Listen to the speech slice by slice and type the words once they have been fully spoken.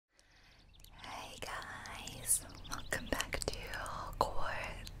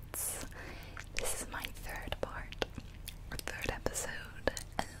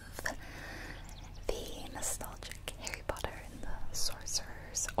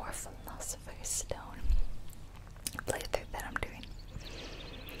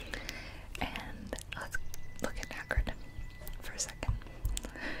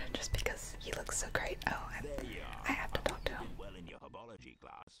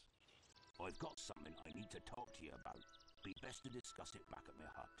I've got something I need to talk to you about. Be best to discuss it back at my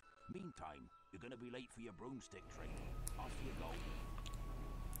hut. Meantime, you're gonna be late for your broomstick training. Off you go.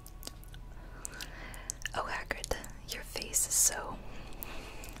 Oh, Hagrid, your face is so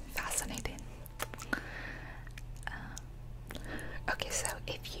fascinating. Okay, so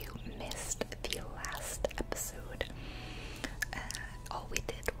if you missed the last episode, all we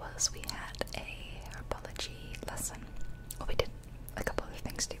did was we had a herbology lesson. Well, we did a couple other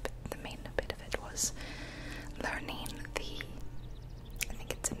things too, but the main bit of it was learning the, I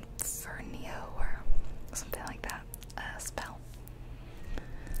think it's Infernio or something like that, spell.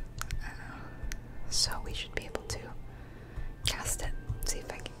 So we should be able to cast it. See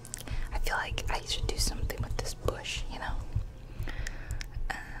if I can. I feel like I should do something with this bush, you know?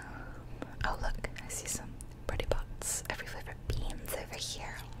 Oh look, I see some pretty pots, every flavor beans over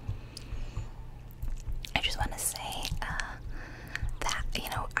here. I just want to say that, you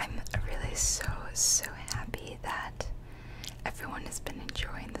know, I'm really so happy that everyone has been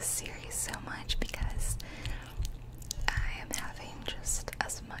enjoying the series so much, because I am having just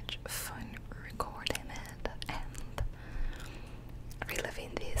as much fun recording it and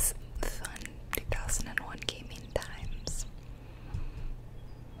reliving these fun 2001 gaming times.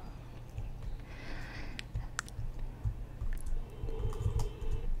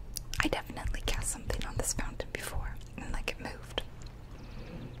 I definitely cast something on this fountain before, and like it moved.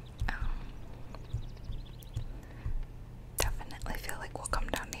 Definitely feel like we'll come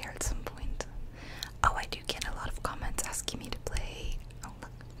down here at some point. Oh, I do get a lot of comments asking me to play, oh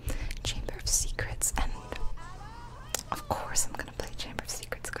look, Chamber of Secrets, and of course I'm gonna play Chamber of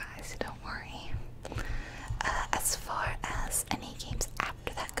Secrets, guys, don't worry. As far as any games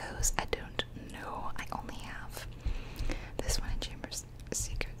after that goes, I don't know. I only have this one in Chamber of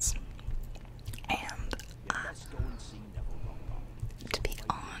Secrets. And to be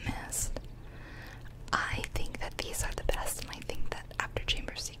honest, I think that these are the best, and I think that after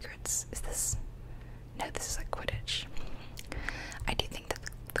Chamber of Secrets, is this? No, this is like Quidditch. I do think that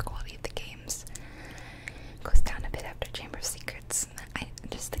the quality of the games goes down a bit after Chamber of Secrets.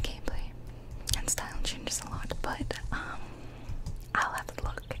 Just the gameplay and style changes a lot, but I'll have to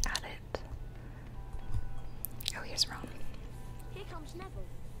look at it. Oh, here's Ron. Here comes Neville.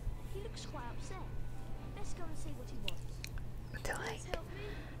 He looks quite upset. Let's go and see what he wants. I feel like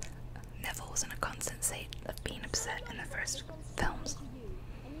Neville was in a constant state of being upset in the first films.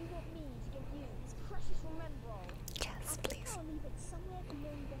 And you want me to give you this precious remembrall? Yes, please. I'll leave it somewhere for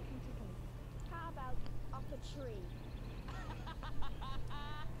Mary Becky to go. How about up a tree?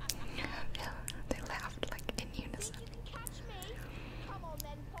 Yeah, they laughed like in unison. Think you can catch me? Come on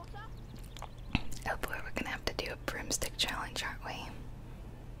then, Potter. Oh boy, we're gonna have to do a broomstick challenge, aren't we?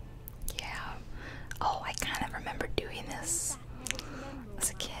 Yeah. Oh, I kind of remember doing this as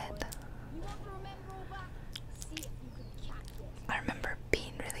a kid. You want the remembrall back? See if you can catch it. I remember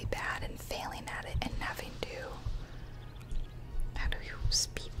being really bad and failing at it and having to... How do you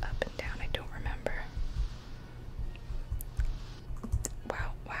speed up and down? I don't remember.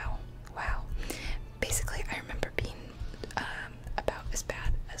 Wow. Basically, I remember being about as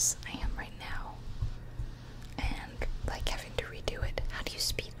bad as I am right now. And like having to redo it. How do you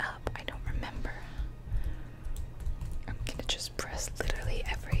speed up? I don't remember. I'm gonna just press literally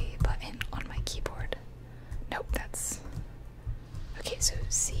every button on my keyboard. Nope, that's... Okay, so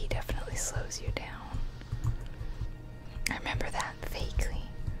C definitely slows you down. I remember that vaguely.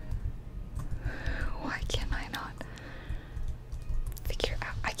 Why can I not figure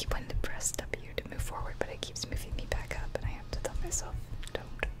out? I keep wanting to press W to move forward, but it keeps moving me back up, and I have to tell myself,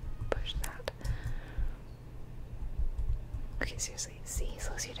 don't push that. Okay, seriously, C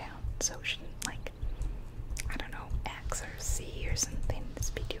slows you down, so shouldn't, like, I don't know, X or C or something to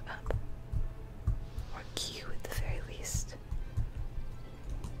speed you up. Or Q at the very least.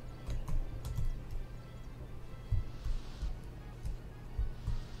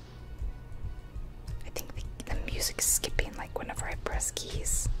 I think the music's skipping like whenever I press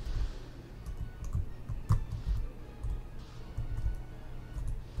keys.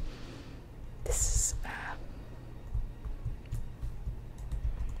 This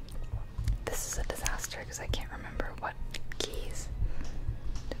is a disaster because I can't remember what keys.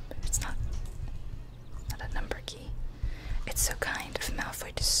 It's not a number key. It's so kind of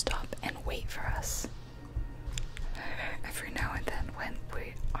Malfoy to stop and wait for us every now and then when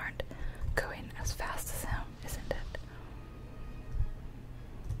we aren't going as fast as him, isn't it?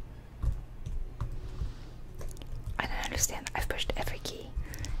 I don't understand. I've pushed every key,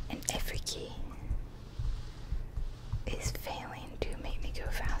 and every key is failing to make me go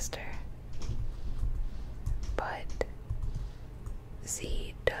faster. But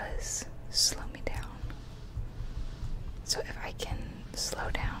Z does slow me down. So if I can slow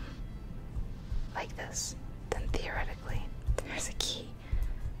down like this, then theoretically there's a key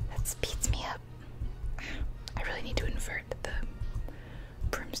that speeds me up. I really need to invert the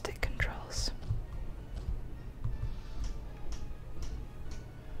broomstick controls.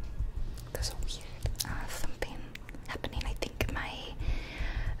 There's a weird thumping happening. I think my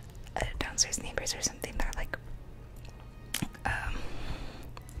downstairs neighbors or something, they're like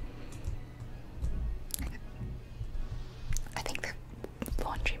I think their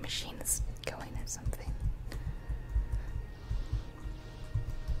laundry machine is going or something.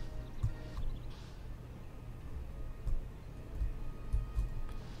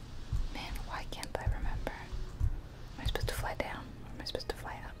 Man, why can't I remember? Am I supposed to fly down or am I supposed to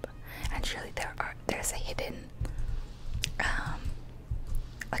fly up? And surely there's a hidden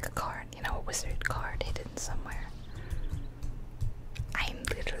like a card, you know, a wizard card hidden somewhere. I'm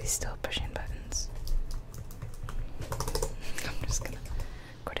literally still pushing buttons. I'm just gonna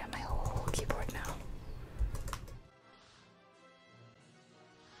go down my whole keyboard now.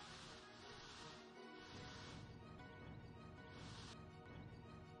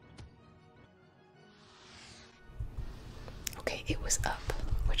 Okay, it was up,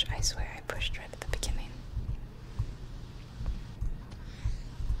 which I swear I pushed right at the beginning.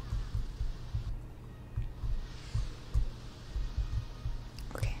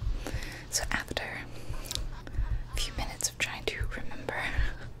 Okay, so after a few minutes of trying to remember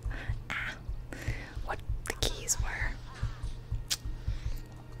what the keys were,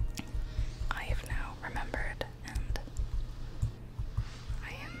 I have now remembered, and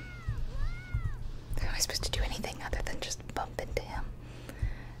am I supposed to do anything other than just bump into him?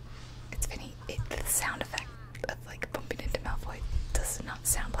 It's funny, the sound effect of like bumping into Malfoy does not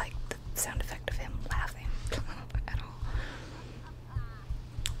sound like the sound effect of him laughing at all.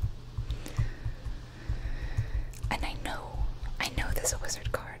 And I know there's a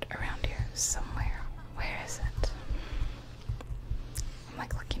wizard card around here somewhere. Where is it? I'm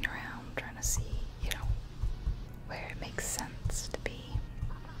like looking around, trying to see, you know, where it makes sense to be.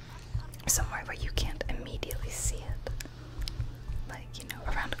 Somewhere where you can't immediately see it. Like, you know,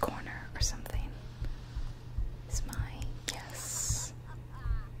 around a corner or something. Is my guess.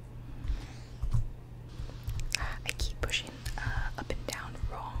 I keep pushing up and down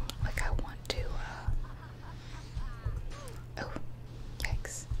wrong. Like I want to, oh,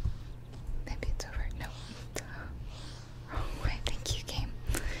 yikes. Maybe it's over. No. Wrong way. Thank you, game.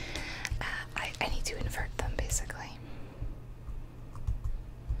 I need to invert them, basically.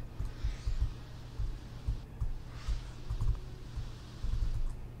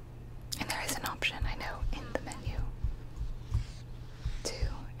 And there is an option, I know, in the menu to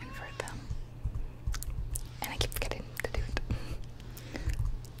invert them. And I keep forgetting to do it.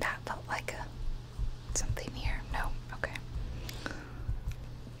 That felt like something here. No? Okay.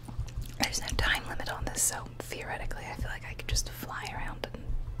 There's no time limit on this, so theoretically I feel like I could just fly around and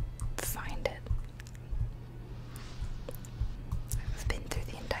find it. I've been through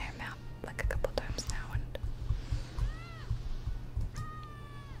the entire map like a couple times now, and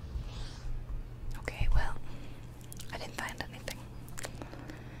okay, well, I didn't find anything.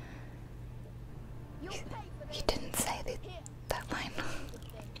 He didn't say that line.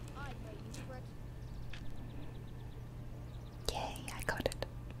 Yay, I got it.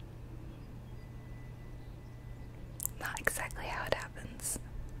 Not exactly how it happens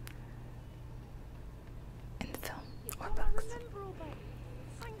in the film or books.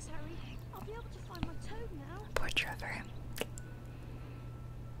 Thanks, Harry. I'll be able to find my toad now. Poor Trevor.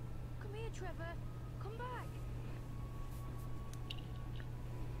 Come here, Trevor. Come back.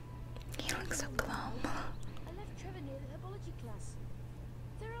 He looks so glum. I left Trevor near the herbology class.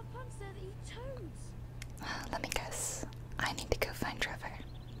 There are plants there that eat toads. Let me guess. I need to go find Trevor.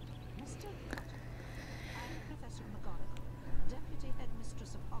 Mr. I'm Professor McGonagall, Deputy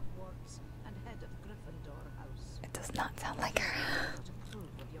Headmistress of Hogwarts and Head of Gryffindor House. It does not sound like her. I don't approve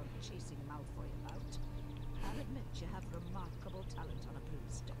of your chasing Malfoy about. I'll admit you have remarkable talent on a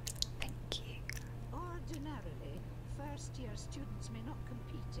broomstick. Thank you. Ordinarily, first-year students may not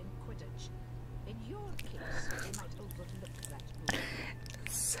compete in Quidditch. In your case, they might overlook that rule.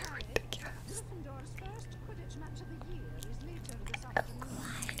 So ridiculous. Gryffindor's first Quidditch match of the year is later this afternoon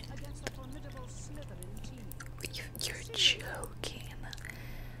against a formidable Slytherin team. You're joking.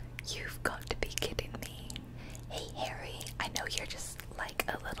 You've got to be kidding me. Hey Harry, I know you're just like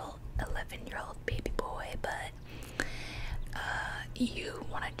a little 11-year-old baby boy, but you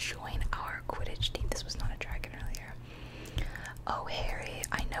want to join our Quidditch team. This was not a dragon earlier. Oh Harry,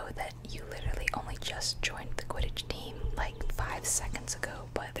 I know that you literally only just joined the Quidditch team like 5 seconds ago,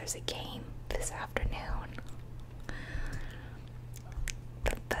 but but there's a game this afternoon.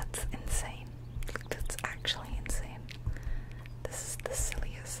 That's insane. That's actually insane. This is the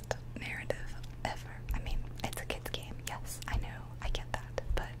silliest narrative ever. I mean, it's a kid's game, yes, I know, I get that,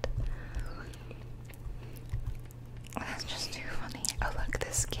 but that's just too funny. Oh look,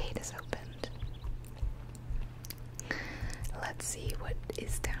 this gate is opened. Let's see what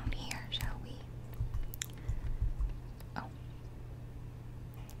is down here, shall we? Oh.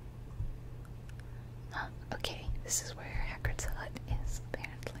 Huh, okay, this is where Hagrid's hut is,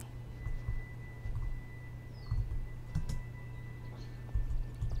 apparently.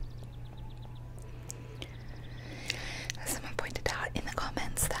 Someone pointed out in the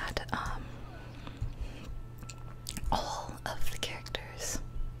comments that all of the characters,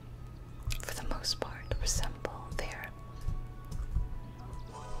 for the most part, resemble their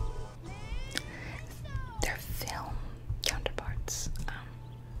film counterparts,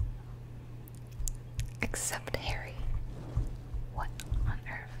 except Harry. What on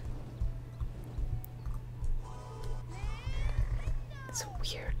earth? It's a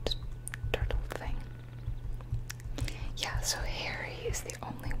weird turtle thing. Yeah, so Harry is the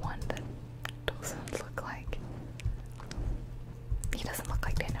only one that doesn't look like. He doesn't look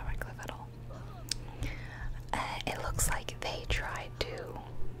like Daniel Radcliffe at all. It looks like they tried to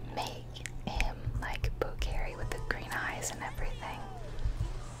make him like Book Harry with the green eyes and everything.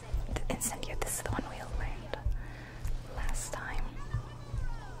 Incendio, this is the one we learned last time.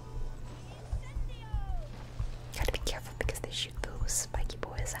 Gotta be careful because they shoot those spiky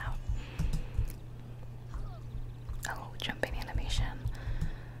boys out. Oh, jumping animation.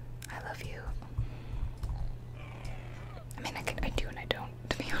 I love you. I mean, I do and I don't,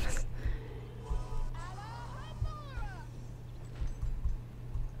 to be honest.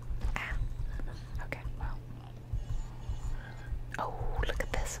 Ah. Okay, well. Oh, look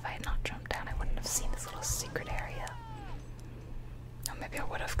at this. If I had not jumped down, I wouldn't have seen this little secret area. Oh, maybe I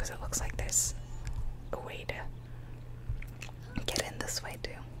would have, because it looks like there's a way to get in this way,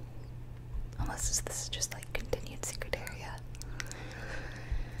 too. Unless this is just like continued secret area.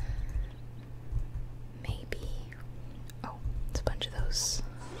 Maybe. Oh, it's a bunch of those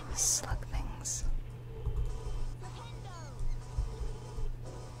slug things.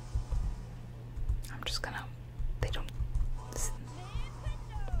 I'm just gonna. They don't.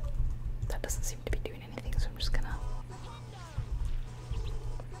 That doesn't seem to be doing anything, so I'm just gonna.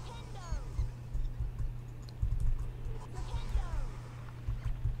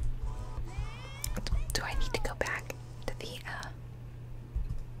 Do I need to go back to the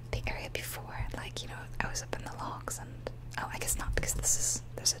area before? Like, you know, I was up in the logs and oh, I guess not, because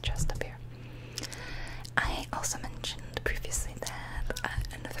there's a chest up here. I also mentioned previously that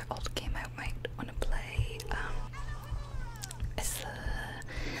another old game I might want to play is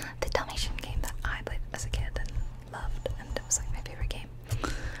the Dalmatian game that I played as a kid and loved, and it was like my favorite game.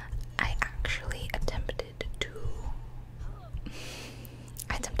 I actually attempted to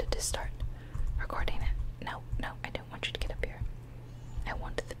start recording it. No, I don't want you to get up here. I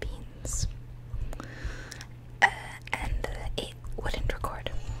wanted the beans. And it wouldn't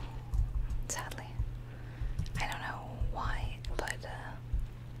record. Sadly. I don't know why, but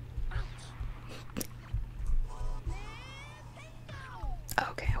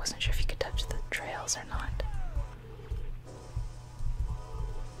okay, I wasn't sure if you could touch the trails or not.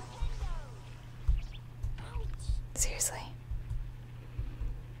 Seriously?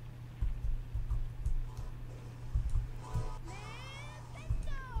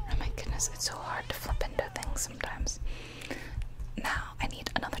 Oh my goodness, it's so hard to flip into things sometimes. Now I need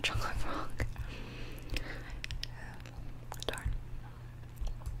another chocolate frog. Darn.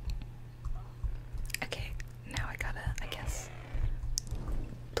 Okay, now I gotta, I guess.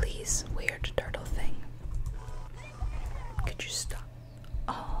 Please, weird turtle thing. Could you stop?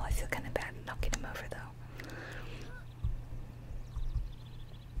 Oh, I feel kind of bad knocking him over though.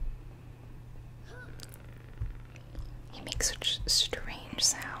 He makes such strange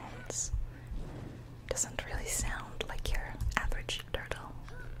sounds. Doesn't really sound like your average turtle.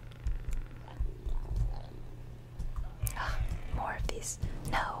 Ah, more of these.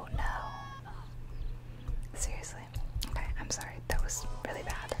 No. Seriously. Okay, I'm sorry. That was really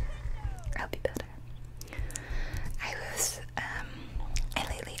bad. I'll be better. And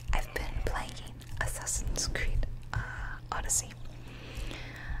lately I've been playing Assassin's Creed Odyssey.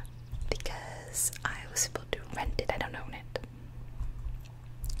 Because I was able to rent it. I don't own it.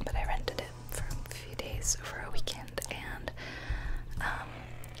 But I rented it for a few days over a weekend, and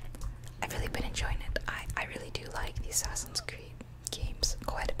I've really been enjoying it. I really do like the Assassin's Creed games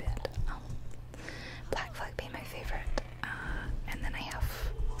quite a bit. Black Flag being my favorite, and then I have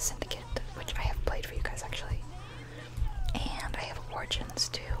Syndicate, which I have played for you guys actually. And I have Origins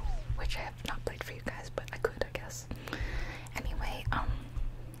too, which I have not played for you guys, but I could, I guess. Anyway,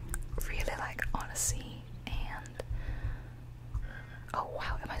 really like Odyssey and oh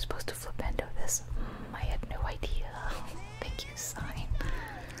wow, am I supposed to flipendo this? I had no idea. Thank you, sign.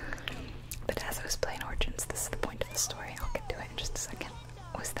 But as I was playing Origins, this is the point of the story, I'll get to it in just a second,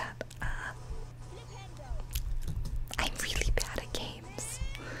 was that I'm really bad at games.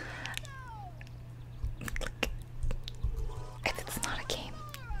 Like, if it's not a game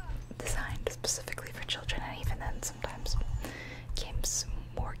designed specifically for children, and even then sometimes games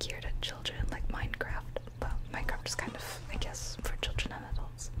more geared at children, like Minecraft. Well, Minecraft is kind of, I guess, for children and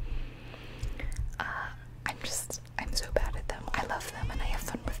adults. I'm so bad at them. I love them and I have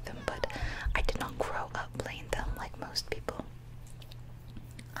fun with them, but I did not grow up playing them like most people.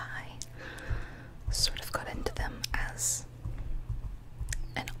 I sort of got into them as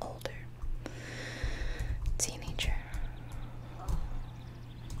an older teenager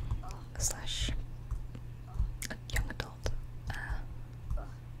slash a young adult.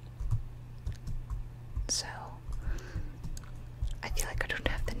 So I feel like I don't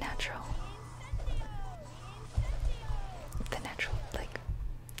have the natural like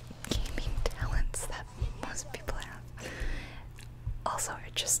gaming talents that most people have. Also, I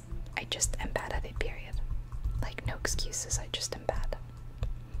just am bad at it, period. Like, no excuses, I just am bad.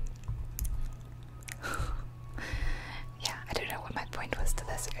 Yeah, I don't know what my point was to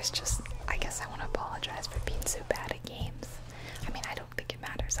this. It's just, I guess I want to apologize for being so bad at games. I mean, I don't think it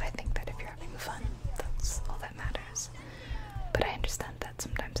matters. I think that if you're having fun, that's all that matters. But I understand that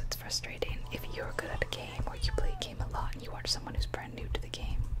sometimes it's frustrating if you're good at a game or you play a game a lot and you watch someone who's brand new to the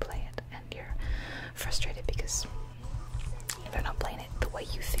game play it and you're frustrated because they're not playing it the way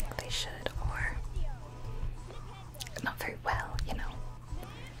you think they should, or not very well, you know.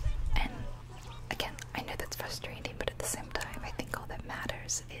 And again, I know that's frustrating, but at the same time, I think all that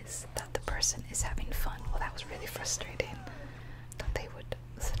matters is that the person is having fun. Well, that was really frustrating that they would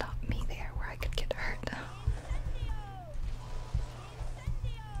stop me there where I could get hurt.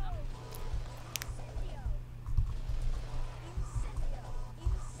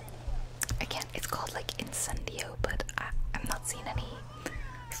 Again, it's called like Incendio, but I'm not seeing any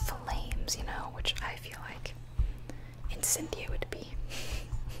flames, you know, which I feel like Incendio would be.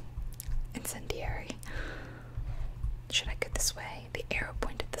 Incendiary. Should I go this way? The arrow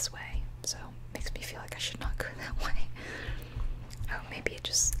pointed this way, so makes me feel like I should not go that way. Oh, maybe it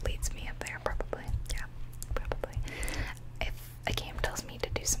just leads me up there, probably. Yeah, probably. If a game tells me to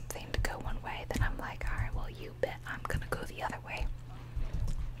do something to go one way, then I'm like, alright, well, you bet I'm gonna go the other way.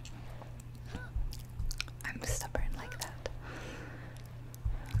 I'm stubborn like that.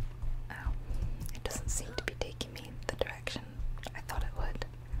 Oh, it doesn't seem to be taking me the direction I thought it would.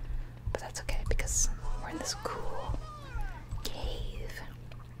 But that's okay because we're in this cool cave.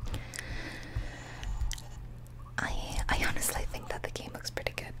 I honestly think that the game looks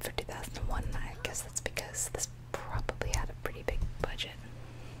pretty good for 2001. I guess that's because this probably had a pretty big budget.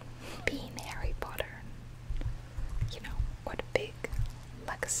 Being Harry Potter, you know, what a big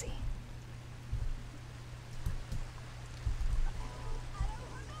legacy.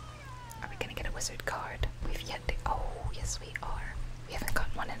 Are we gonna get a wizard card? We've yet to. Oh, yes, we are. We haven't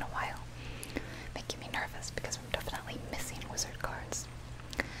gotten one in a while. Making me nervous because we're definitely missing wizard cards.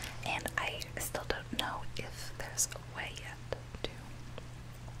 And I still don't know if there's a way yet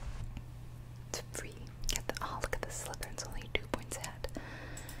to get the. Oh, look at this. Slytherin's only 2 points ahead.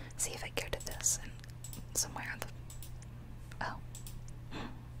 See if I go to this and somewhere on the. Oh.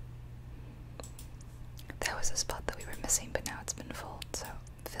 There was a spot that we were missing, but now it's been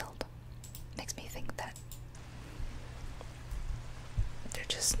filled. Makes me think that they're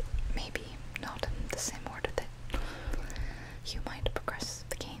just maybe not in the same order that you might progress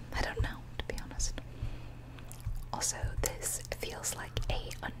the game. I don't know, to be honest. Also, this feels like a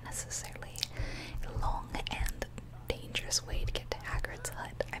unnecessarily long and dangerous way to get to Hagrid's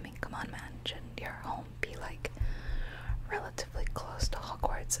hut. I mean, come on, man, shouldn't your home be like relatively close to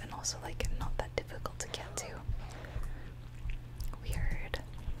Hogwarts and also like not that difficult to get to? Weird.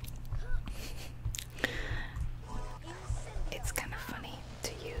 It's kind of funny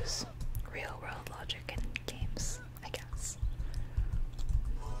to use real world logic in games, I guess.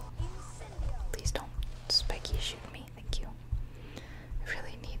 Please don't spiky shoot me, thank you. I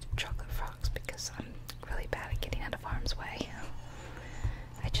really need chocolate frogs because I'm really bad at getting out of harm's way.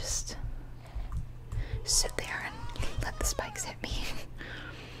 I just sit there and let the spikes hit me.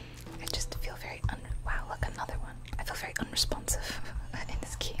 I just feel very wow, look, another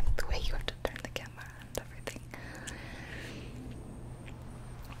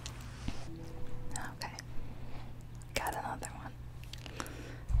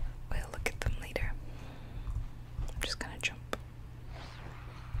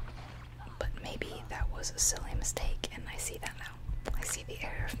mistake, and I see that now. I see the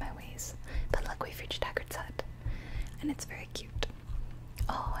error of my ways. But look, we've reached Hagrid's hut, and it's very cute.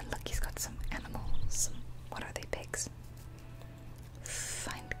 Oh, and look, he's got some animals. What are they, pigs?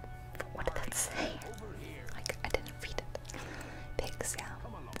 Find. What did that say? Like, I didn't read it. Pigs, yeah.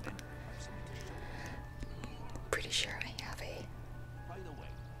 Pretty sure I have a. By the way,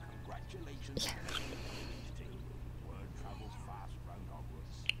 congratulations. Yeah. Word travels fast round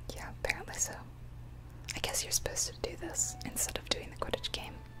Hogwarts. Yeah, apparently so. I guess you're supposed to do this instead of doing the Quidditch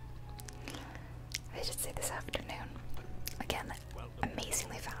game. I should say this afternoon. Again,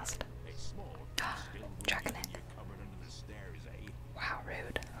 amazingly fast. It's small. Dragon it. Covered under the stairs, eh? Wow,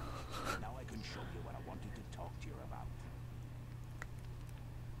 rude. Now I can show you what I wanted to talk to you about.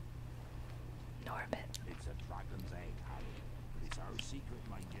 Norbit. It's a dragon's egg, Harry. But it's our secret,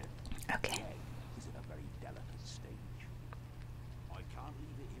 mind you. Okay. The egg is at a very delicate stage. I can't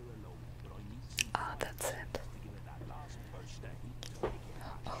leave it here alone, but I need some Oh, that's it. to give it that last burst of heat to make it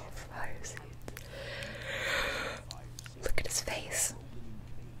hatch. Oh, fire seeds. Fire seeds Look at his face. rolling in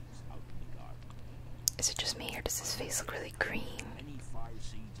caves out in the garden. Is it just me, or does his face look really green? Any fire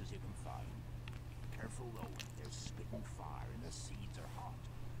seeds as you can find. Careful though, they're spitting fire and the seeds are hot.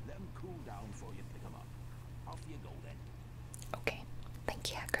 Let them cool down before you pick them up. Off you go then. Okay.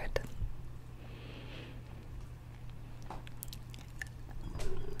 Thank you, Hagrid.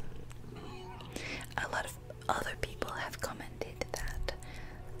 A lot of other people have commented that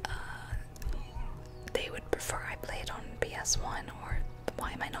they would prefer I play it on PS1, or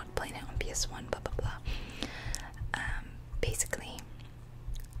why am I not playing it on PS1, blah blah blah. Basically,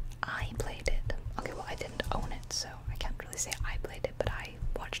 I played it. Okay, well, I didn't own it, so I can't really say I played it, but I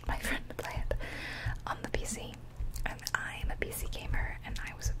watched my friend play it on the PC. And I'm a PC gamer, and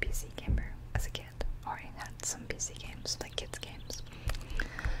I was a PC gamer as a kid, or I had some PC games, like kids games.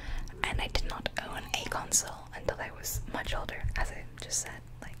 And I did not own a console until I was much older, as I just said,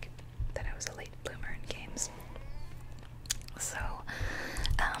 like, that I was a late bloomer in games. So,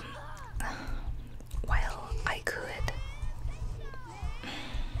 while I could,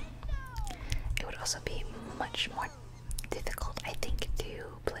 it would also be much more difficult, I think, to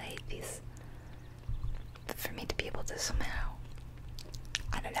play these, for me to be able to somehow,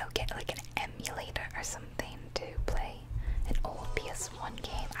 I don't know, get like an emulator or something to play an old PS1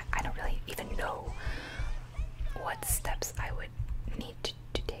 game. I don't really even know what steps I would need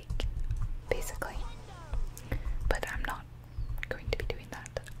to take, basically. But I'm not going to be doing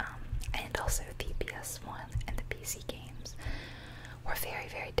that. And also the PS1 and the PC games were very,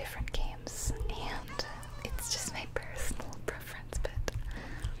 very different games, and it's just my personal preference, but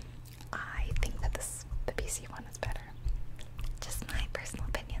I think that the PC one is better. Just my personal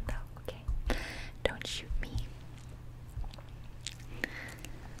opinion, though, okay? Don't shoot me.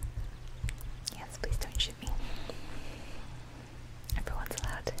 Yes, please don't shoot me. Everyone's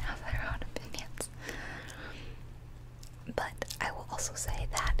allowed to have their own opinions. But I will also say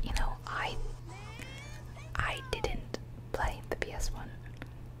that, you know, I didn't play the PS1,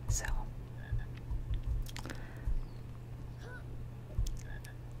 so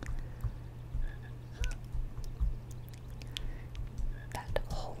that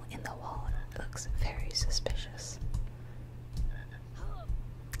hole in the wall looks very suspicious.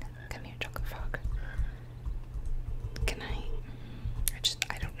 Come here, chocolate frog. Can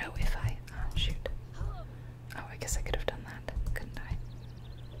I don't know if I, shoot. Oh, I guess I could have done that, couldn't I?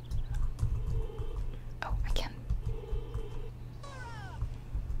 Oh, I can.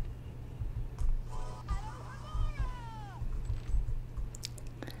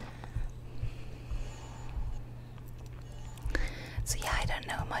 So yeah, I don't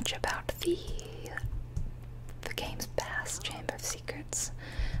know much about the game's past Chamber of Secrets,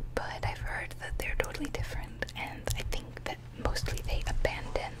 but I've heard that they're totally different, and I think that mostly they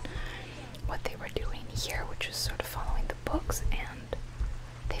abandon what they were doing here, which was sort of following the books, and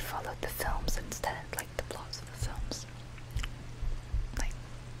they followed the films instead, like the plots of the films, like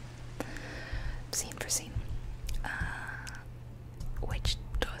scene for scene, which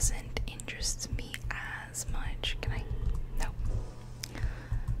doesn't interest me as much. Can I? No.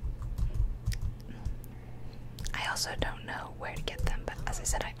 I also don't know where to get them, but as I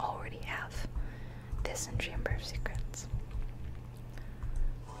said, I already have this in Chamber of Secrets.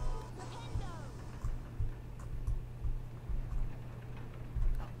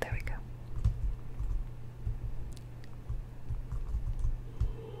 Oh, there we go.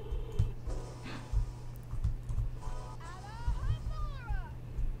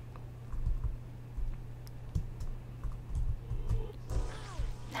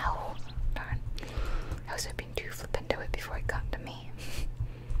 No, darn. I was hoping to flip into it before it got to me.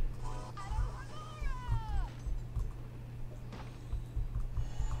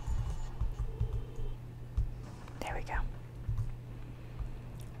 There we go.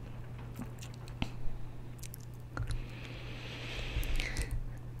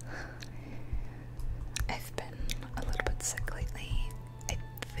 I've been a little bit sick lately. I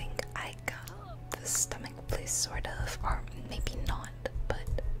think I got the stomach place, sort of, or maybe not,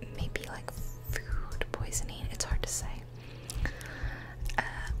 but maybe like food poisoning. It's hard to say.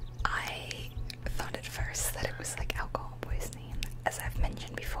 I thought at first that it was like alcohol poisoning, as I've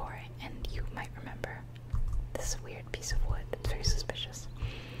mentioned before, and you might remember this weird piece of wood. It's very suspicious.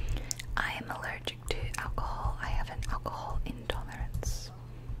 I am allergic to alcohol. I have an alcohol intolerance.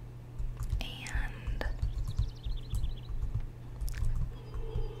 And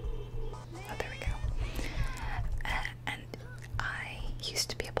oh, there we go. And I used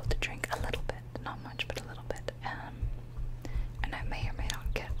to be able to drink a little bit, not much, but a little bit. And I may or may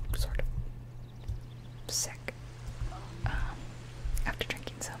not get sort of sick after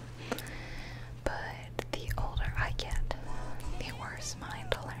drinking some. But the older I get, the worse my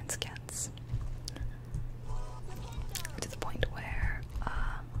intolerance gets. To the point where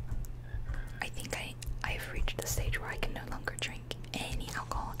I think I've reached the stage where I can no longer drink any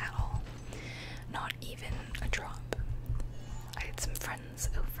alcohol at all. Not even a drop. I had some friends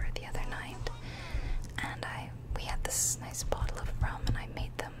over the other night, and we had this nice bottle of rum, and I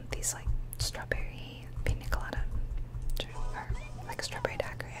made them these like strawberry pina colada, or like strawberry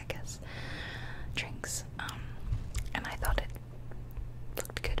daiquiri, I guess, drinks. And I thought it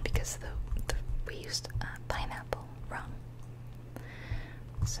looked good because we used pineapple rum.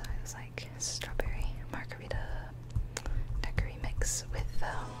 So it was like strawberry margarita daiquiri mix with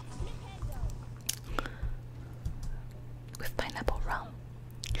pineapple rum.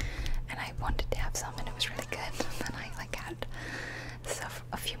 And I wanted to have some, and it was really good. And I like had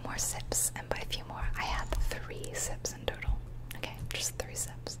a few more sips, and by a few more, I had 3 sips in total. Okay, just 3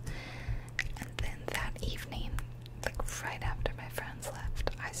 sips. And then that evening, like right after my friends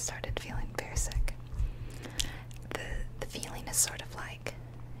left, I started feeling very sick. The feeling is sort of like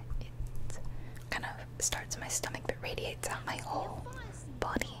it kind of starts in my stomach but radiates out my whole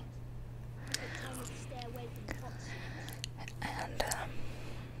body. And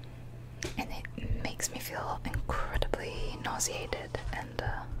it makes me feel incredibly nauseated, and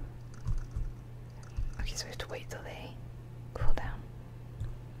okay, so we have to wait till they cool down.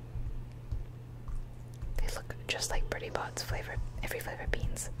 They look just like Bertie Bott's every flavor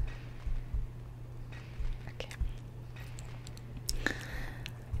beans. Okay.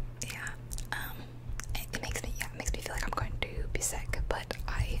 Yeah. It makes me feel like I'm going to be sick, but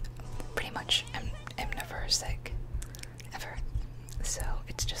I pretty much am never sick, ever. So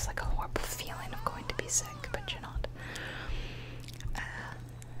it's just like a horrible feeling of going to be sick, but you're not.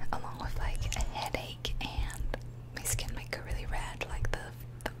 Along with like a headache, and my skin might go really red, like the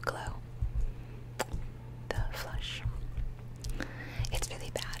glow, the flush. It's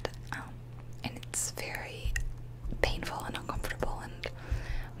really bad, and it's very painful and uncomfortable. And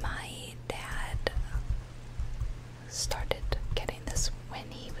my dad started getting this when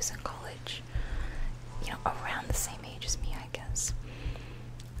he was in college, you know, around the same age as me, I guess.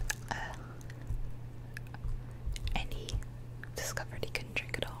 And he discovered he couldn't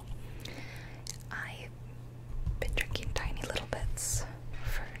drink at all. I've been drinking tiny little bits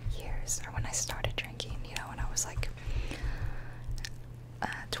for years, or when I started drinking, you know, when I was like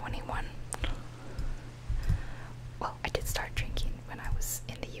 21. Well, I did start drinking when I was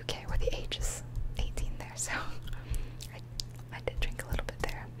in the UK, where the age is 18 there, so I did drink a little bit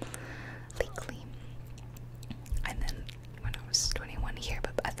there, legally. And then when I was 21 here,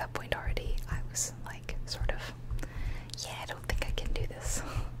 but at that point already, I was like, sort of, yeah, I don't think I can do this.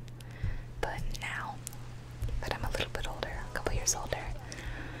 But now that I'm a little bit older, a couple years older,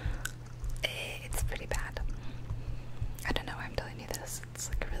 it's pretty bad. I don't know why I'm telling you this. It's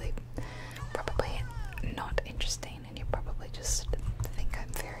like really, probably not interesting, and you probably just think I'm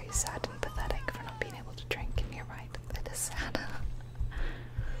very sad and pathetic for not being able to drink, and you're right, it is sad.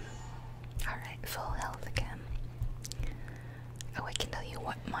 Alright, full health again. Oh, I can tell you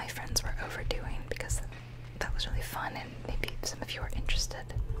what my friends were overdoing, because that was really fun, and maybe some of you are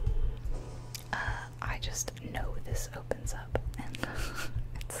interested. I just know this opens up, and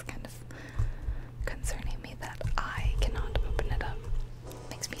it's kind of concerning me that I cannot open it up.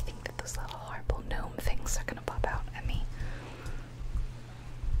 Makes me think that those little horrible gnome things are gonna pop out at me.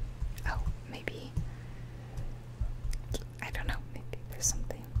 Oh, maybe. I don't know, maybe there's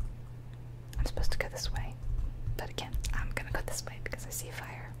something. I'm supposed to go this way, but again, I'm gonna go this way because I see a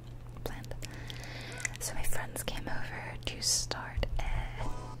fire planned. So my friends came over to start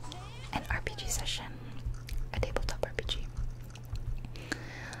an RPG session, a tabletop RPG.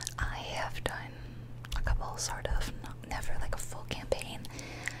 I have done a a couple, sort of. Never like a full campaign,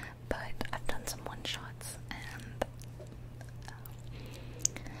 but I've done some one-shots, and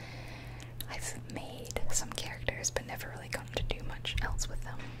I've made some characters, but never really gotten to do much else with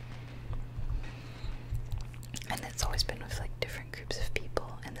them. And it's always been with like different groups of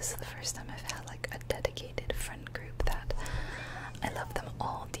people, and this is the first time I've had like a dedicated friend group that I love them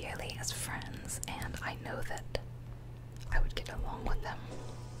all dearly as friends, and I know that I would get along with them,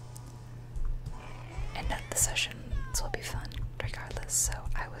 and that the sessions will be fun regardless. So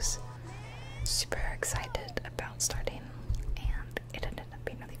I was super excited about starting, and it ended up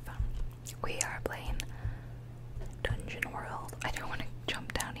being really fun. We are playing Dungeon World. I don't want to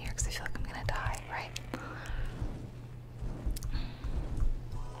jump down here because I feel like I'm gonna die, right?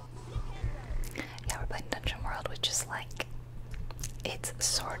 Yeah, we're playing Dungeon World, which is like, it's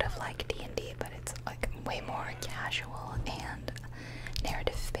sort of like D&D, but it's like way more casual and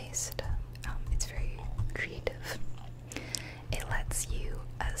narrative based. It's very creative. It lets you,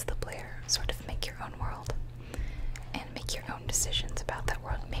 as the player, sort of make your own world and make your own decisions about that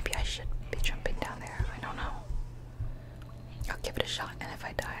world. Maybe I should be jumping down there. I don't know. I'll give it a shot, and if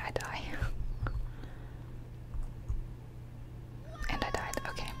I die, I die. And I died.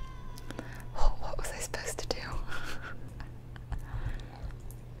 Okay. Oh, what was I supposed to do?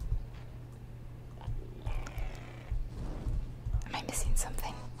 Am I missing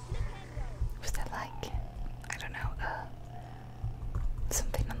something? Was that like, I don't know,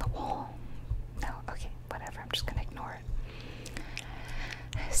 something on the wall? No, okay, whatever, I'm just gonna ignore it.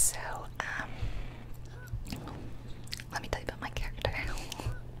 So, let me tell you about my character.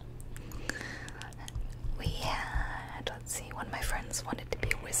 We had, let's see, one of my friends wanted to be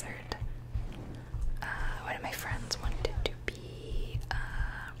a wizard. One of my friends wanted to be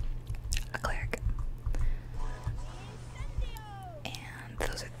a cleric. And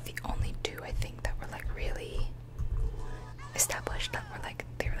those are the only two, I think, that were like really established, that were like,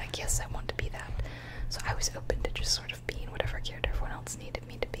 they were like, yes, I want to be that. So I was open to just sort of being whatever character everyone else needed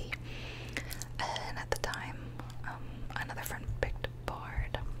me to be. And at the time, another friend picked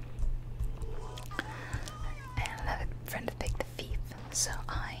Bard, and another friend picked Thief, so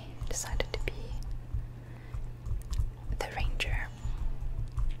I decided to be the Ranger.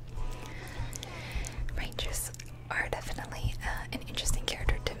 Rangers are definitely an interesting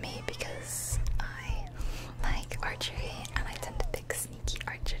character to me because I like archery, and I tend to pick sneaky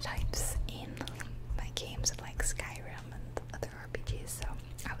archetypes in my games of like Skyrim and other RPGs, so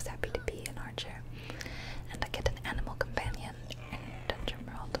I was happy to be an archer. And I get an animal companion in Dungeon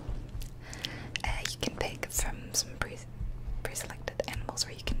World. You can pick from some pre-selected animals,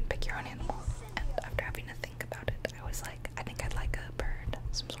 or you can pick your own animal. And after having to think about it, I was like, I think I'd like a bird,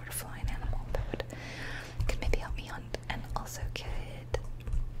 some sort of flying animal that could maybe help me hunt, and also could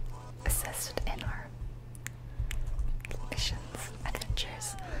assist in our missions,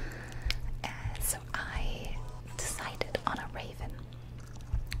 adventures. So I decided on a raven,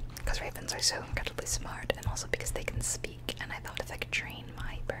 because ravens are so incredibly smart, and also because they can speak, and I thought if I could train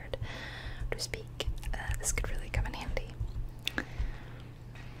my bird to speak, this could really come in handy.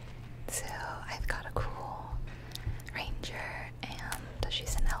 So I've got a cool ranger, and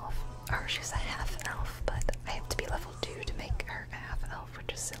she's an elf, or she's a half elf, but I have to be level 2 to make her a half elf,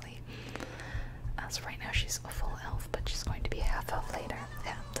 which is silly. So right now she's a full elf, but she's going to be a half elf later.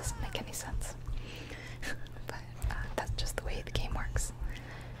 Yeah, doesn't make any sense. But that's just the way the game works,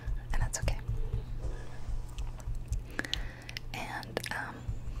 and that's okay. And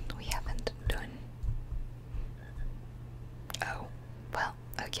we haven't done. Oh, well,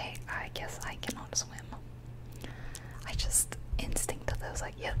 okay. I guess I cannot swim. I just instinctively was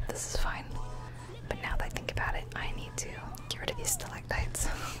like, yep, this is fine. But now that I think about it, I need to get rid of these stalactites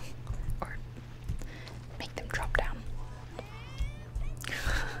or make them drop down.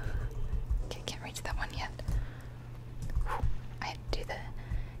 Okay, can't reach that one yet. Whew, I had to do the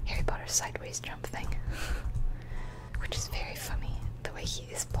Harry Potter sideways jump thing, which is very funny. The way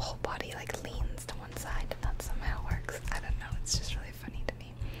his whole body like leans to one side, and that somehow works. I don't know. It's just really funny to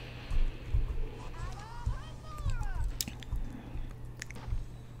me.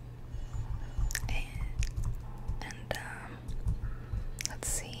 And let's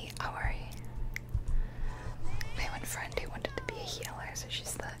see.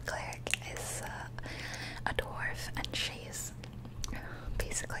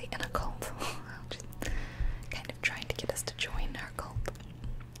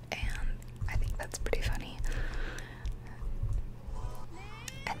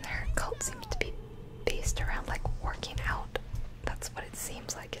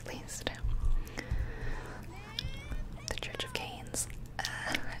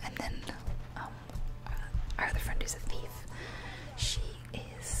 our other friend who's a thief. She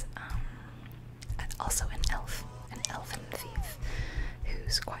is also an elfin thief,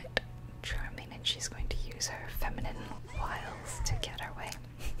 who's quite charming, and she's going to use her feminine wiles to get her way,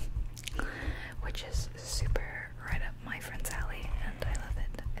 which is super right up my friend's alley, and I love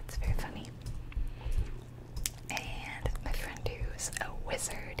it. It's very funny. And my friend who's a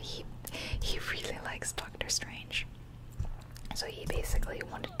wizard, he really likes Doctor Strange. So he basically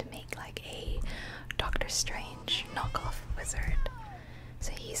wanted to make like a Doctor Strange knockoff wizard.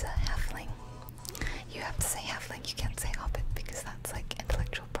 So he's a halfling. You have to say halfling, you can't say hobbit, because that's like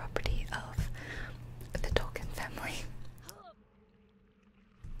intellectual property of the Tolkien family.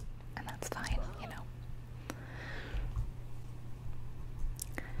 And that's fine, you know.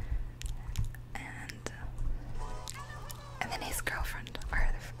 And then his girlfriend, our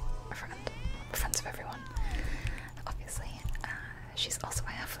other friend, we're friends of everyone, obviously. She's also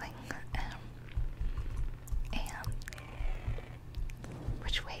a halfling. And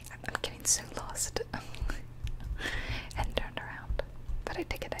which way? I'm getting so lost. And turned around. But I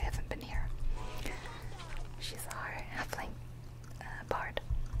take it I haven't been here. She's our halfling bard.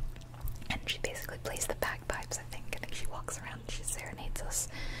 And she basically plays the bagpipes, I think. I think she walks around and she serenades us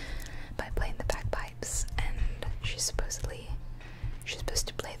by playing the bagpipes. And she's supposed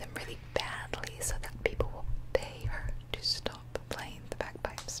to play them really badly so that people will pay her to stop playing the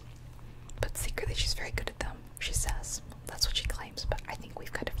bagpipes. But secretly she's very good at them, she says. That's what she claims, but I think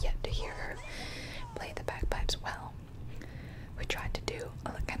we've kind of yet to hear her play the bagpipes well. We tried to do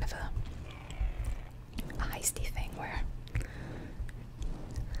a kind of a heisty thing where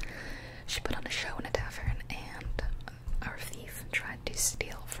she put on a show in a tavern, and our thief tried to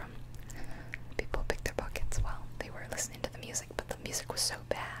steal from people, pick their pockets while they were listening to the music, but the music was so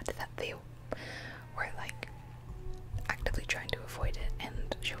bad that they were like actively trying to avoid it,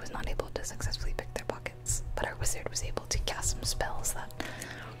 and she was not able to successfully pick their pockets. But our wizard was able to cast some spells that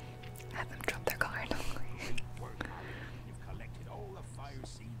had them drop their card. You've collected all the fire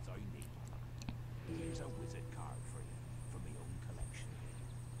seeds I need. Here's a wizard card for you, from my own collection.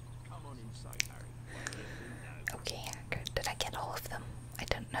 Come on inside, Harry. What do you do now? Okay, good. Did I get all of them? I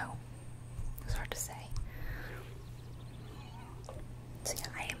don't know. It's hard to say. So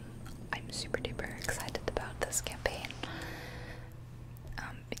yeah, I'm super duper excited about this campaign.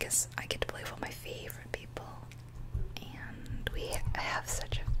 Because I get to play with all my favorite people, and we have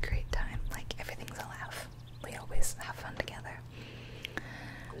such a great time. Like, everything's a laugh. We always have fun together.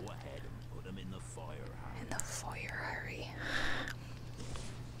 Go ahead and put them in the fire, Harry. In the fire, Harry.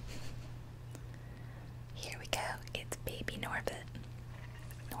 Here we go. It's baby Norbert,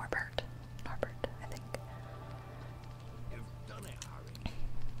 I think. You've done it, Harry.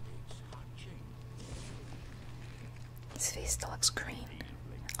 It's hatching. His face still looks green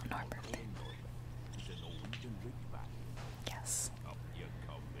on Norbert. Is an Norwegian ridgeback. Yes. Up you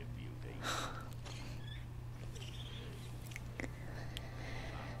come, my beauty. Thanks,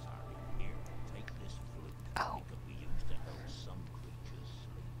 Harry. Here, take this flute. Oh. It could be used to help some creatures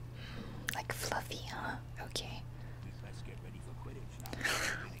sleep. Like fluffy, huh? Okay. Let's get ready for Quidditch now.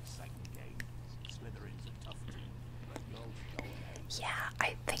 It's an exciting game. Slytherin's a tough team, but you'll show it out. Yeah,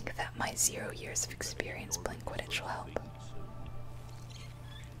 I think that my 0 years of experience playing Quidditch will help.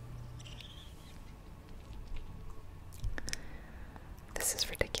 This is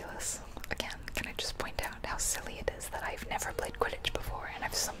ridiculous. Again, can I just point out how silly it is that I've never played Quidditch before and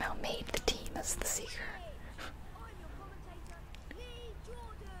I've somehow made the team as the Seeker. I'm your commentator, Lee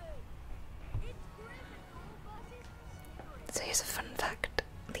Jordan. It's Gryffindor versus So here's a fun fact.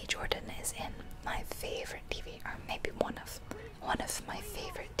 Lee Jordan is in my favorite TV, or maybe one of my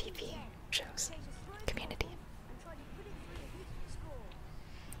favorite TV shows, Community. and try to put it through a hit score.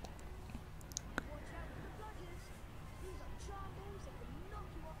 Watch out for the bludgers. These are charbles that can knock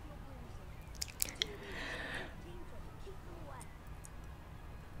you off your bruising. Team tries to keep them away.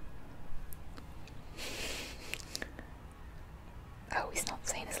 Oh, he's not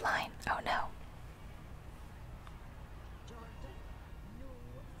saying his line. Oh no. Jordan, no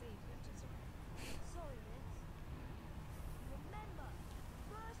favoritism. Sorry, miss. Remember,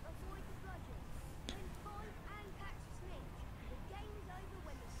 first avoid the bludgers.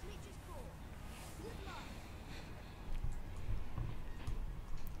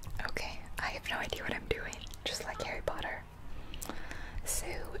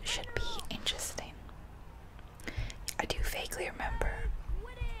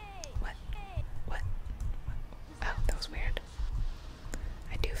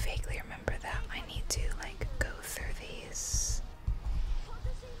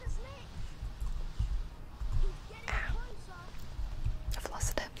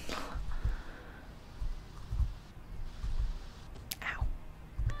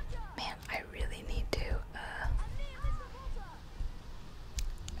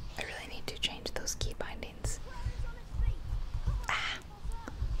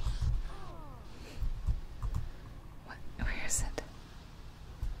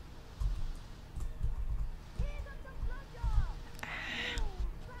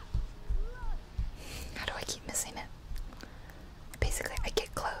 basically I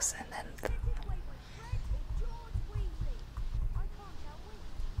get close and then This is the way my friend is George Weasley. I can't tell which.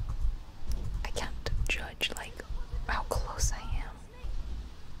 I can't judge like how close I am.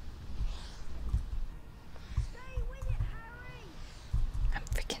 Stay with it, Harry. I'm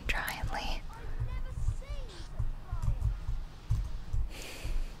freaking trying, Lee. I've never seen such flying.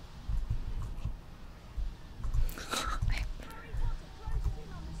 Harry Potter closes in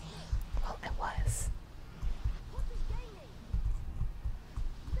on the snitch. Well, it was. Potter's gaining.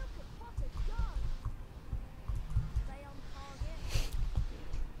 Look at Potter go. Stay on target.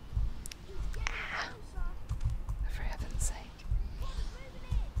 He's getting closer. For heaven's sake. Potter's moving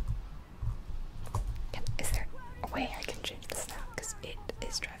in. Is there a way I can change this now? Because it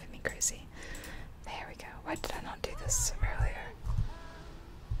is driving me crazy. There we go. Why did I not do this earlier?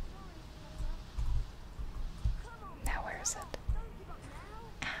 Now where is it? Don't give up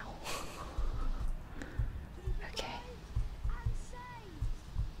now. Ow. Okay. And save.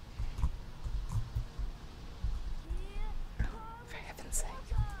 Here For heaven's sake.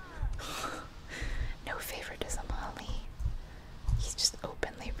 comes No favoritism, Holly. He's just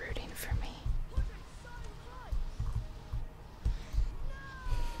openly rooting for me. Potter's so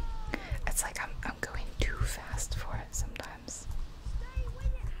close. It's like I'm going too fast for it sometimes. Stay with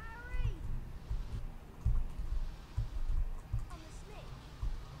it, Harry. On the snitch.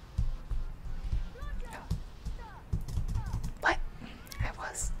 What? I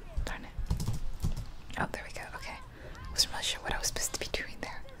was. Darn it. Oh, there we go. Okay. I wasn't really sure what I was supposed to be doing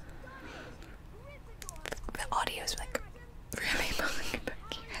there. The audio is like really bugging.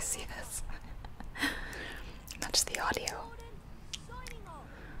 Can you guys see this? Not just the audio. Signing off.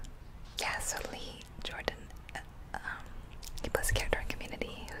 Yeah, so Lee Jordan, he plays a character in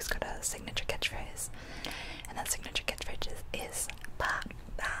Community who's got a signature catchphrase, and that signature catchphrase is "ba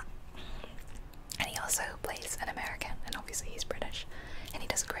ba." And he also plays an American, and obviously he's British, and he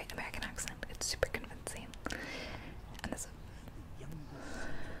does a great American accent. It's super convincing. And there's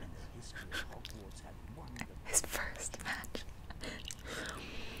his first match.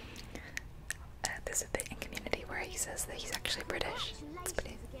 There's a bit in Community where he says that he's actually British. It's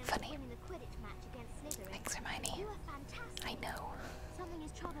pretty Congratulations again for funny. winning the Quidditch match against Slytherin. Thanks, Hermione. You were fantastic. I know. Something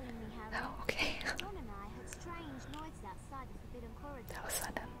is troubling me, Harry. Oh, okay. Ron and I heard strange noises outside the forbidden corridor. That was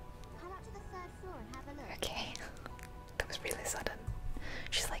sudden. Come up to the third floor and have a look. Okay. That was really sudden.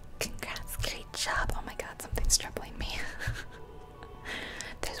 She's like, congrats, great job. Oh my god, something's troubling me.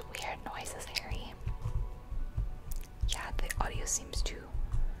 There's weird noises, Harry. Yeah, the audio seems to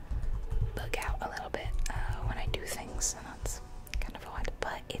bug out a little bit when I do things, and that's kind of odd.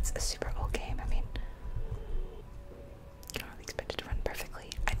 But it's a super old game. I mean, you don't really expect it to run perfectly.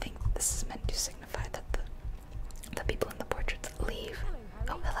 I think this is meant to signify that the people in the portraits leave.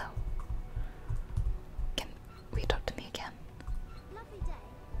 Oh, hello. Can we talk to me again? Lovely day.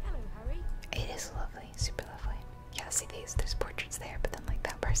 Hello, Harry. It is lovely, super lovely. Yeah, see there's portraits there, but then like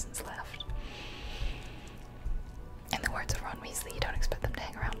that person's left. In the words of Ron Weasley, you don't expect them to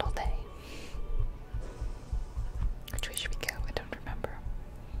hang around all day. Which way should we go? I don't remember.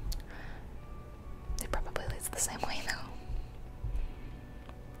 It probably leads the same way though.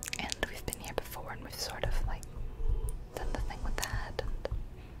 And we've been here before and we've sort of like done the thing with that and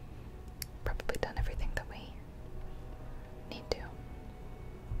probably done everything that we need to.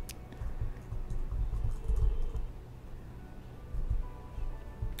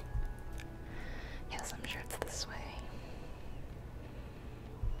 Yes, I'm sure it's this way.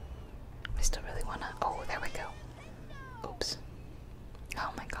 I still really wanna. Oh, there we go. Oops.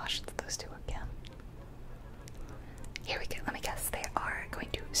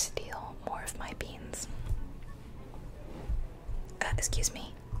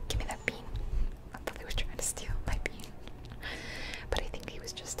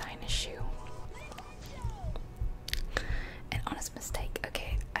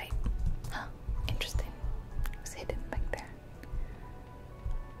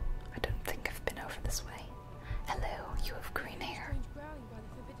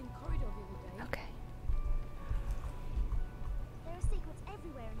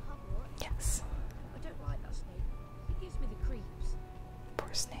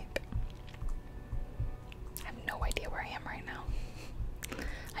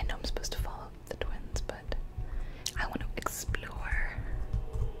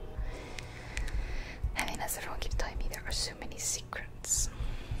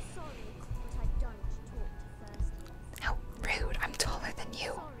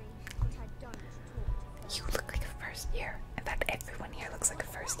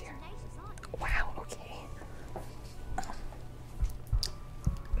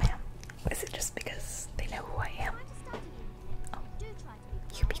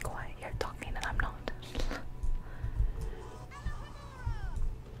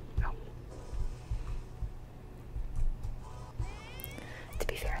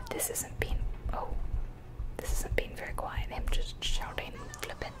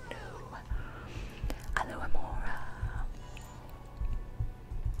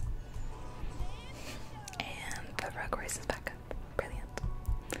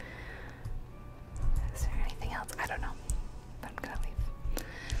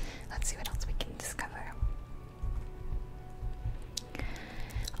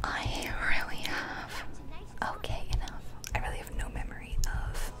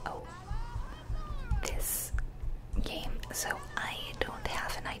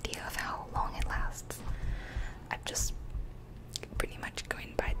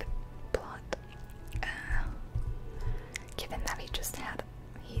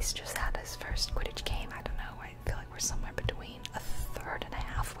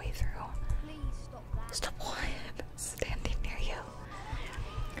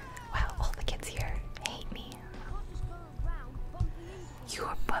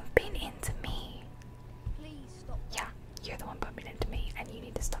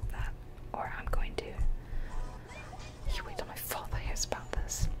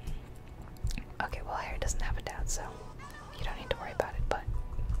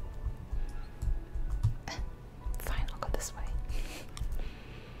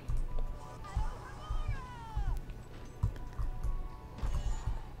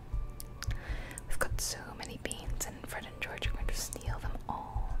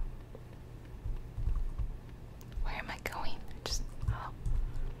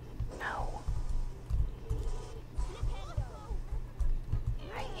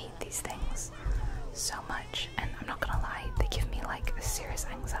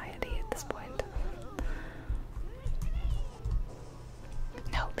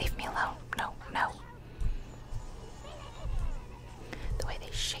 Leave me alone. No, no. The way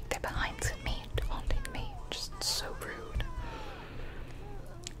they shake their behinds at me, taunting me, just so rude.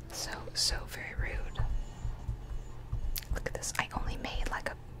 So very rude. Look at this. I only made like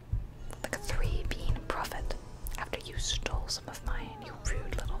a 3 being profit after you stole some of mine, you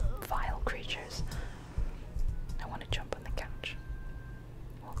rude little vile creatures. I want to jump on the couch.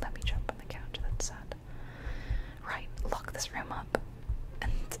 Well, let me jump on the couch, that's sad. Right, lock this room up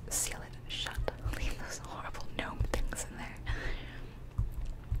and seal it shut. Leave those horrible gnome things in there.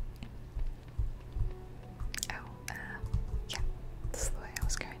 Oh, yeah, this is the way I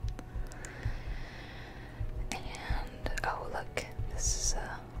was going. And, oh look, this is,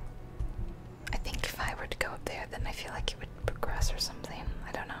 I think if I were to go up there, then I feel like it would progress or something.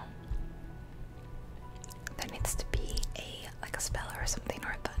 I don't know. There needs to be like a spell or something,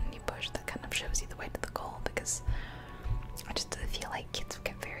 or a button you push that kind of shows you the way to the goal, because I just feel like kids would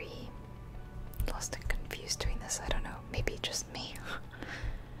get very lost and confused doing this. I don't know. Maybe just me.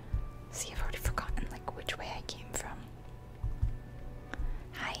 See, I've already forgotten like which way I came from.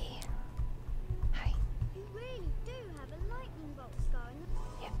 Hi. Hi. You really do have a lightning bolt scar in the...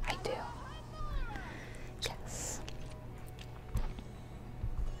 Yeah, I do. Yes.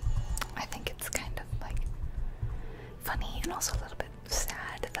 I think it's kind of like funny and also a little bit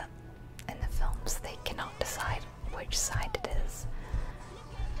sad that in the films they cannot decide which side it is.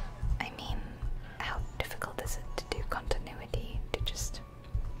 I mean, how difficult is it to do continuity, to just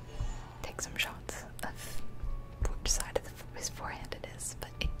take some shots of which side of his forehead it is, but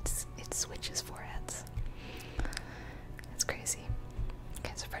it switches foreheads. It's crazy.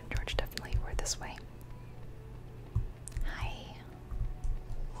 Okay, so Fred and George definitely were this way. Hi.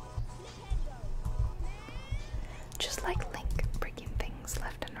 Just like Link breaking things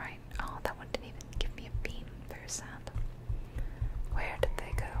left and right. Oh, that one didn't even give me a beam. Very sad. Where did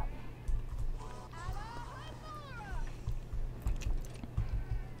they go?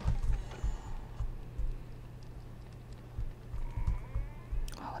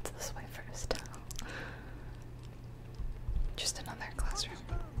 Oh, what's this way first? Just another classroom.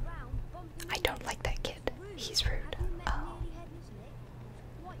 I don't like that kid. He's rude. Oh.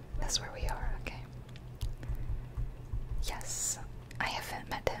 That's where we are, okay. Yes, I haven't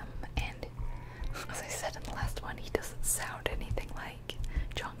met him, and as I said in the last one, he doesn't sound anything like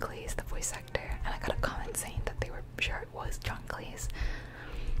John Cleese, the voice actor, and I got a comment saying that they were sure it was John Cleese.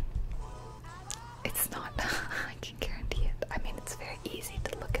 It's not. I can guarantee it. I mean, it's very easy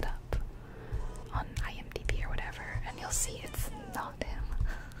to look it up on IMDb or whatever, and you'll see it's not him.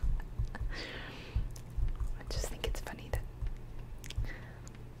 I just think it's funny that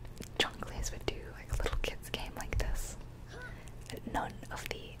John Cleese would do like a little kid's game like this. None of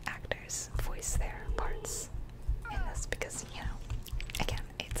the actors voice their parts in this because, you know, again,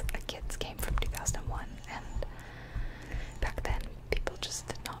 it's a kid's game from 2001, and back then people just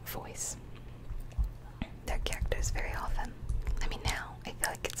did not voice their characters very often. I mean, now I feel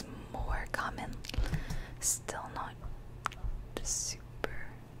like it's more common, still not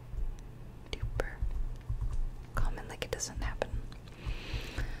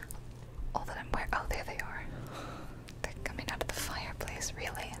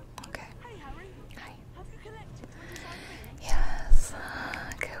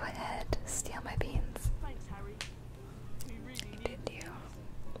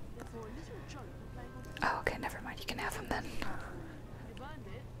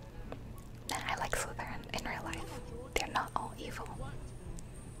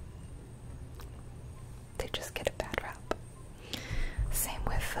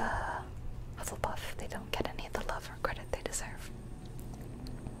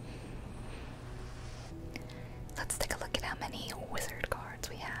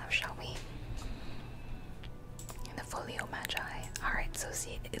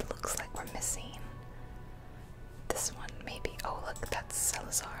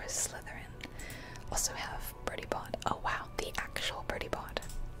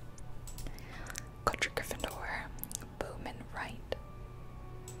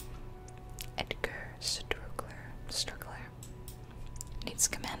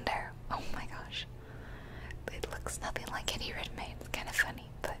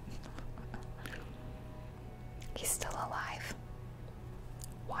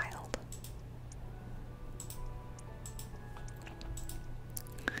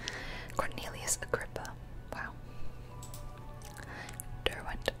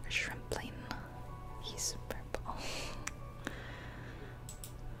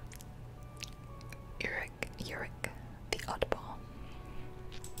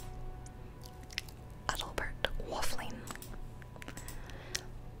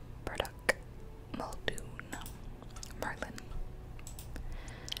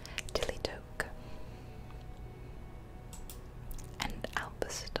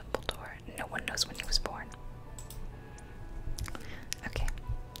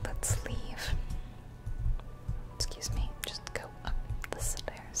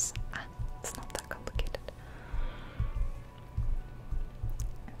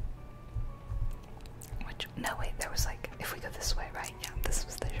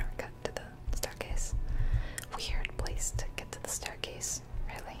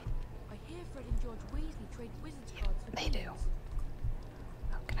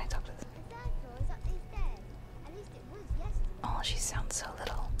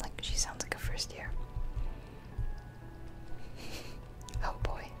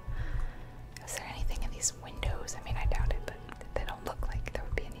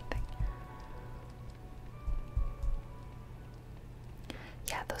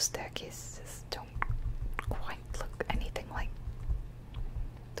those staircases don't quite look anything like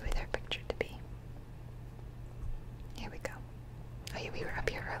the way they're pictured to be. Here we go. Oh yeah, we were up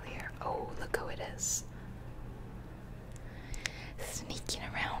here earlier. Oh, look who it is. Sneaking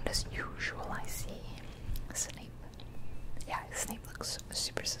around as usual, I see. Snape. Yeah, Snape looks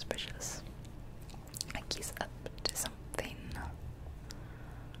super suspicious. Like he's up to something.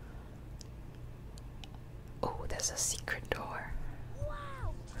 Oh, there's a secret door.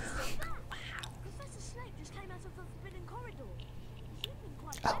 Wow! See that? Wow! Professor Snape just came out of the forbidden corridor. He's limping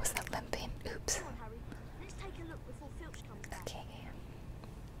quite Oh, is badly. that limping? Oops. Come on, Harry. Let's take a look before Filch comes back. Okay.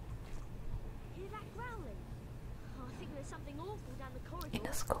 Hear that growling? Oh, I think there's something awful down the corridor. In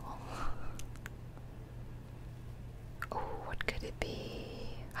a school. Oh, what could it be?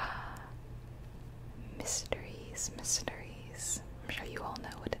 Mysteries, mysteries. I'm sure you all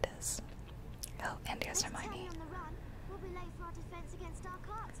know what it is. Oh, and here's Let's Hermione. carry on the run. We'll be late for our defense against dark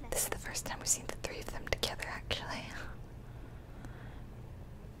arts lesson. This is the first time we've seen the three of them together, actually.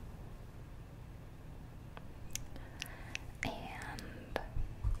 And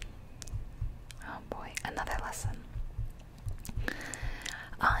oh boy, another lesson.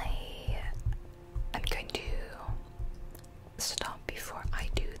 I am going to stop before I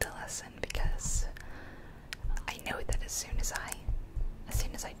do the lesson because I know that as soon as I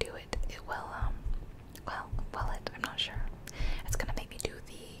do it, it will I'm not sure. It's gonna make me do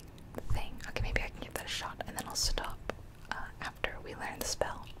the thing. Okay, maybe I can give that a shot and then I'll stop after we learn the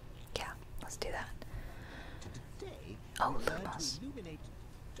spell. Yeah, let's do that. Today, Oh, we learn Lumos. to illuminate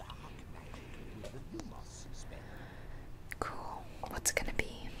dark magic with the Lumos spell. Cool. What's it gonna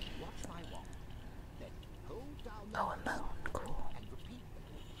be? Watch my wand, then hold down the Oh, alone. Cool. and repeat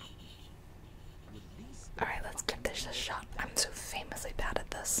the release. Alright, let's give this a shot. I'm so famously bad at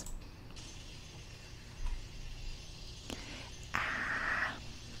this.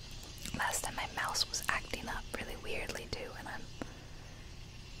 Last time my mouse was acting up really weirdly too, and I'm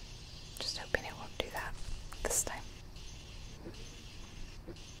just hoping it won't do that this time.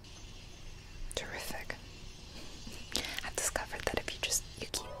 Terrific. I've discovered that if you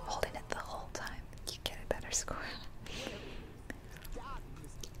keep holding it the whole time, you get a better score. Done,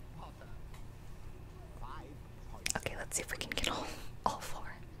 Mr. Potter. 5 points. Okay, let's see if we can get all 4.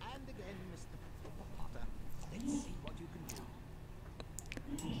 And again, Mr. Potter. Let's see what you can do.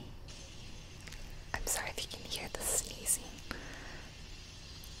 I'm sorry if you can hear the sneezing.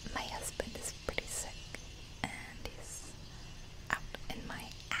 My husband is pretty sick, and he's out in my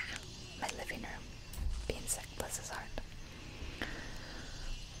living room, being sick, bless his heart.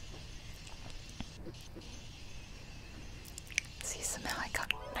 See, somehow I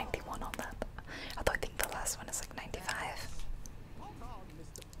got 91 on that. Although I think the last one is like 95.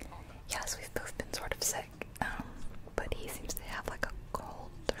 Yes, we've both been sort of sick, but he seems to have like a cold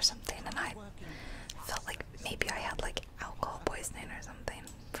or something, and I felt like maybe I had like alcohol poisoning or something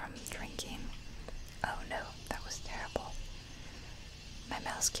from drinking. Oh no, that was terrible. My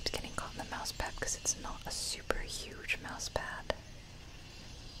mouse keeps getting caught in the mouse pad because it's not a super huge mouse pad.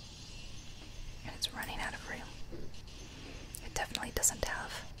 And it's running out of room. It definitely doesn't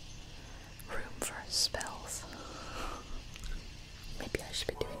have room for spells. Maybe I should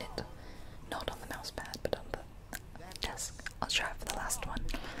be doing it not on the mouse pad, but on the desk. I'll try for the last one.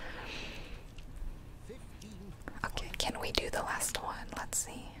 Okay, can we do the last one? Let's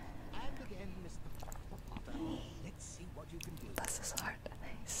see. And again, Mr. Potter. Let's see what you can do. Bless his heart.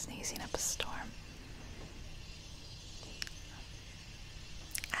 He's sneezing up a storm.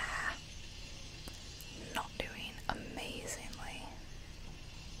 Not doing amazingly.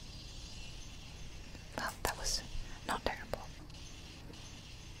 Well, that was not terrible.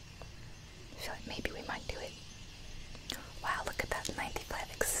 I feel like maybe we might do it. Wow, look at that, 95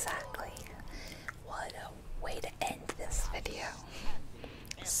 exactly. What a way to end this video.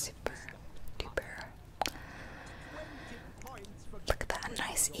 Super duper. Look at that, a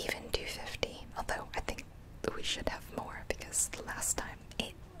nice even 250. Although I think we should have more because the last time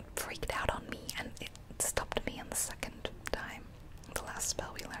it freaked out on me and it stopped me on the second time. The last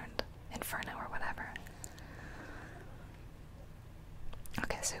spell we learned, Inferno or whatever.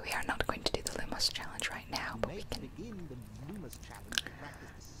 Okay, so we are not going to do the Lumos challenge right now, but we Let's can. begin the Lumos challenge to practice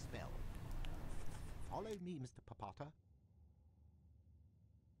the spell. Follow me, Mr. Potter.